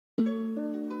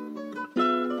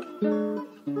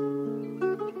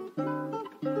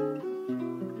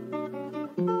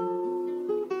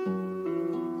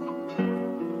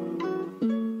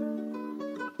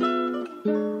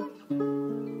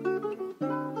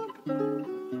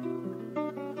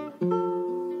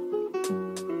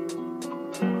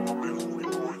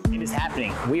It's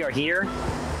happening. We are here.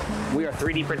 We are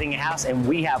 3D printing a house, and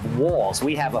we have walls.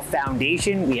 We have a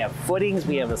foundation, we have footings,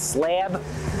 we have a slab,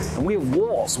 and we have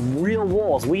walls, real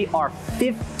walls. We are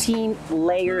 15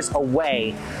 layers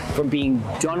away from being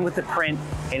done with the print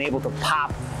and able to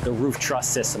pop the roof truss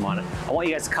system on it. I want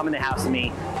you guys to come in the house with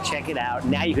me, check it out.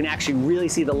 Now you can actually really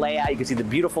see the layout. You can see the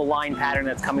beautiful line pattern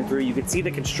that's coming through. You can see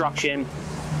the construction.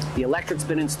 The electric's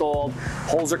been installed,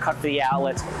 holes are cut for the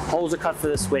outlets, holes are cut for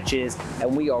the switches,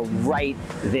 and we are right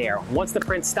there. Once the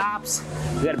print stops,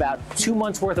 we got about 2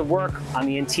 months worth of work on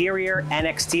the interior and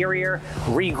exterior,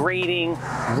 regrading,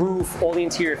 roof, all the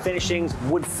interior finishings,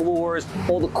 wood floors,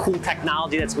 all the cool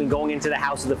technology that's been going into the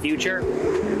house of the future.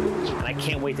 And I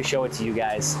can't wait to show it to you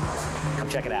guys. Come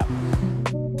check it out.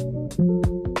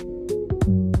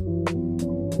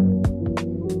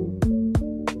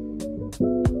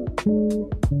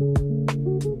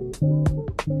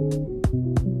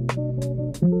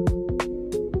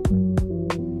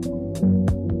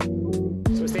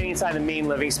 Inside the main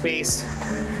living space.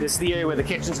 This is the area where the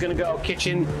kitchen's gonna go.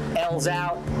 Kitchen L's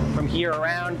out from here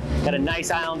around. Got a nice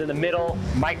island in the middle,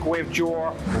 microwave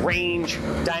drawer, range,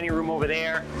 dining room over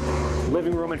there,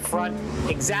 living room in front.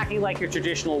 Exactly like your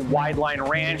traditional wide line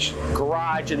ranch,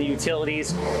 garage and the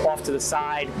utilities off to the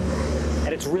side.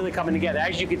 And it's really coming together.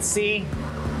 As you can see,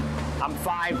 I'm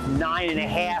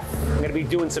 5'9½". I'm gonna be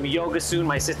doing some yoga soon.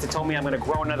 My sister told me I'm gonna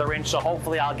grow another inch, so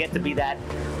hopefully I'll get to be that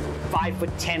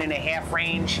 5'10½"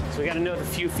 range. So we got another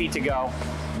few feet to go.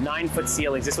 9-foot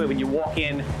ceilings. This way when you walk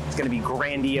in, it's gonna be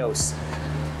grandiose.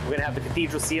 We're gonna have the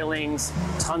cathedral ceilings,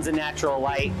 tons of natural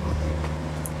light,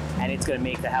 and it's gonna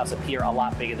make the house appear a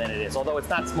lot bigger than it is. Although it's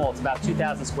not small, it's about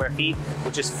 2,000 square feet,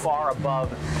 which is far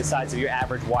above the size of your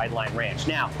average wide line ranch.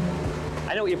 Now,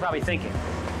 I know what you're probably thinking.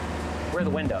 Where are the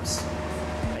windows?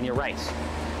 And you're right.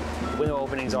 The window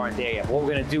openings aren't there yet. What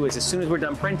we're gonna do is, as soon as we're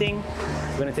done printing,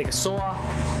 we're gonna take a saw.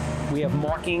 We have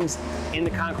markings in the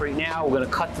concrete now. We're gonna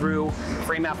cut through,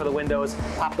 frame out for the windows,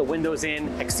 pop the windows in,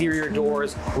 exterior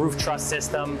doors, roof truss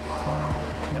system,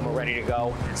 and we're ready to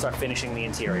go and start finishing the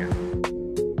interior.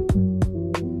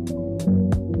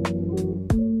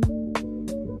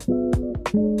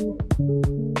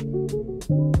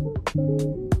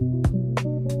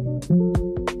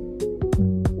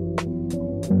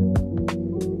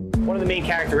 One of the main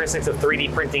characteristics of 3D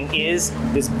printing is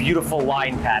this beautiful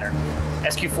line pattern.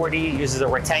 SQ4D uses a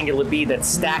rectangular bead that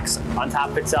stacks on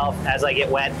top of itself as I get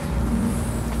wet.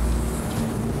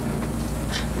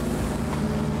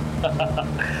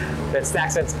 That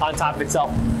stacks on top of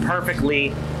itself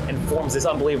perfectly and forms this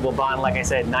unbelievable bond. Like I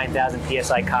said, 9,000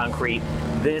 PSI concrete.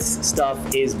 This stuff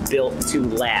is built to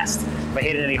last. If I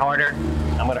hit it any harder,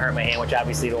 I'm gonna hurt my hand, which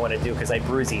obviously you don't wanna do because I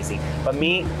bruise easy. But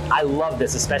me, I love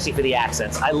this, especially for the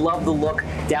accents. I love the look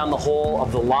down the hole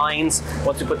of the lines.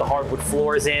 Once we put the hardwood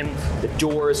floors in, the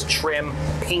doors, trim,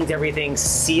 paint everything,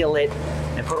 seal it,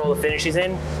 and put all the finishes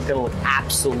in, it's gonna look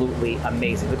absolutely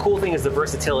amazing. The cool thing is the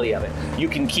versatility of it. You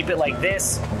can keep it like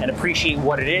this and appreciate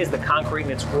what it is, the concrete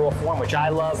in its raw form, which I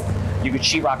love. You could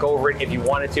sheetrock over it if you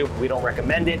wanted to. We don't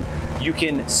recommend it. You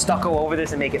can stucco over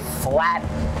this and make it flat,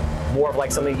 more of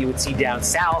like something you would see down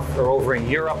south or over in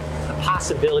Europe. The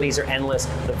possibilities are endless.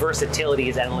 The versatility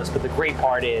is endless, but the great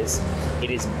part is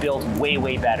it is built way,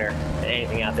 way better than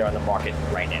anything out there on the market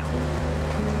right now.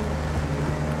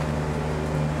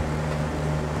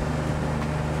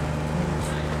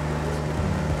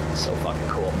 So fucking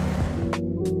cool.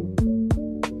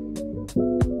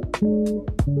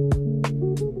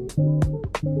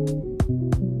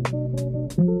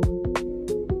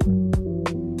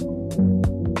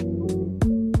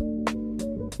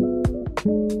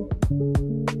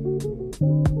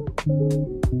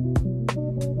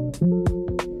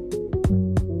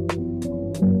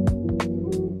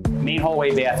 Main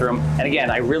hallway bathroom, and again,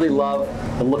 I really love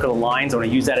the look of the lines. I want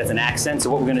to use that as an accent. So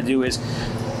what we're going to do is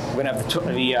we're going to have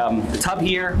the tub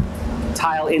here,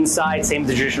 tile inside, same as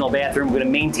the traditional bathroom. We're going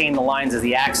to maintain the lines as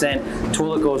the accent.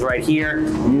 Toilet goes right here.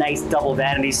 Nice double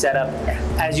vanity setup.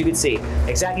 As you can see,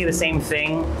 exactly the same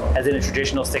thing as in a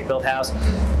traditional stick-built house.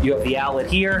 You have the outlet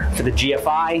here for the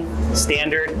GFI,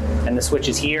 standard, and the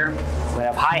switches here. We're going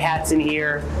to have hi-hats in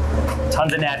here,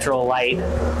 tons of natural light,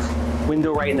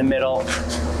 window right in the middle.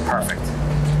 Perfect.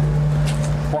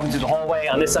 Walking through the hallway.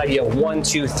 On this side, you have 1,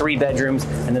 2, 3 bedrooms,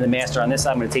 and then the master on this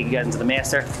side. I'm going to take you guys into the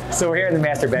master. So we're here in the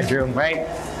master bedroom, right?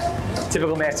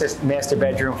 Typical master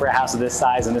bedroom for a house of this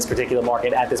size in this particular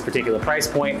market at this particular price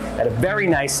point. At a very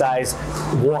nice size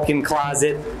walk-in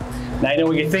closet. Now I know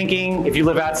what you're thinking. If you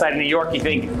live outside of New York, you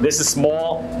think this is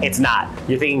small. It's not.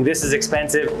 You're thinking this is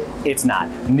expensive. It's not.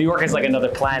 New York is like another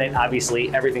planet.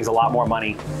 Obviously, everything's a lot more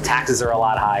money. Taxes are a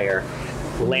lot higher.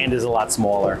 Land is a lot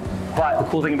smaller. But the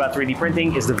cool thing about 3D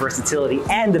printing is the versatility,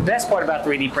 and the best part about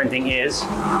 3D printing is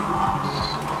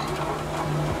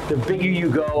the bigger you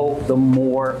go, the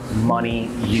more money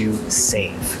you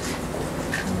save.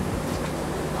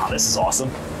 Oh, this is awesome.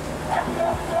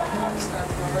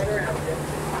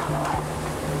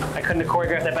 I couldn't have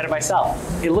choreographed that better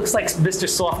myself. It looks like Mr.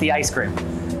 Softy ice cream.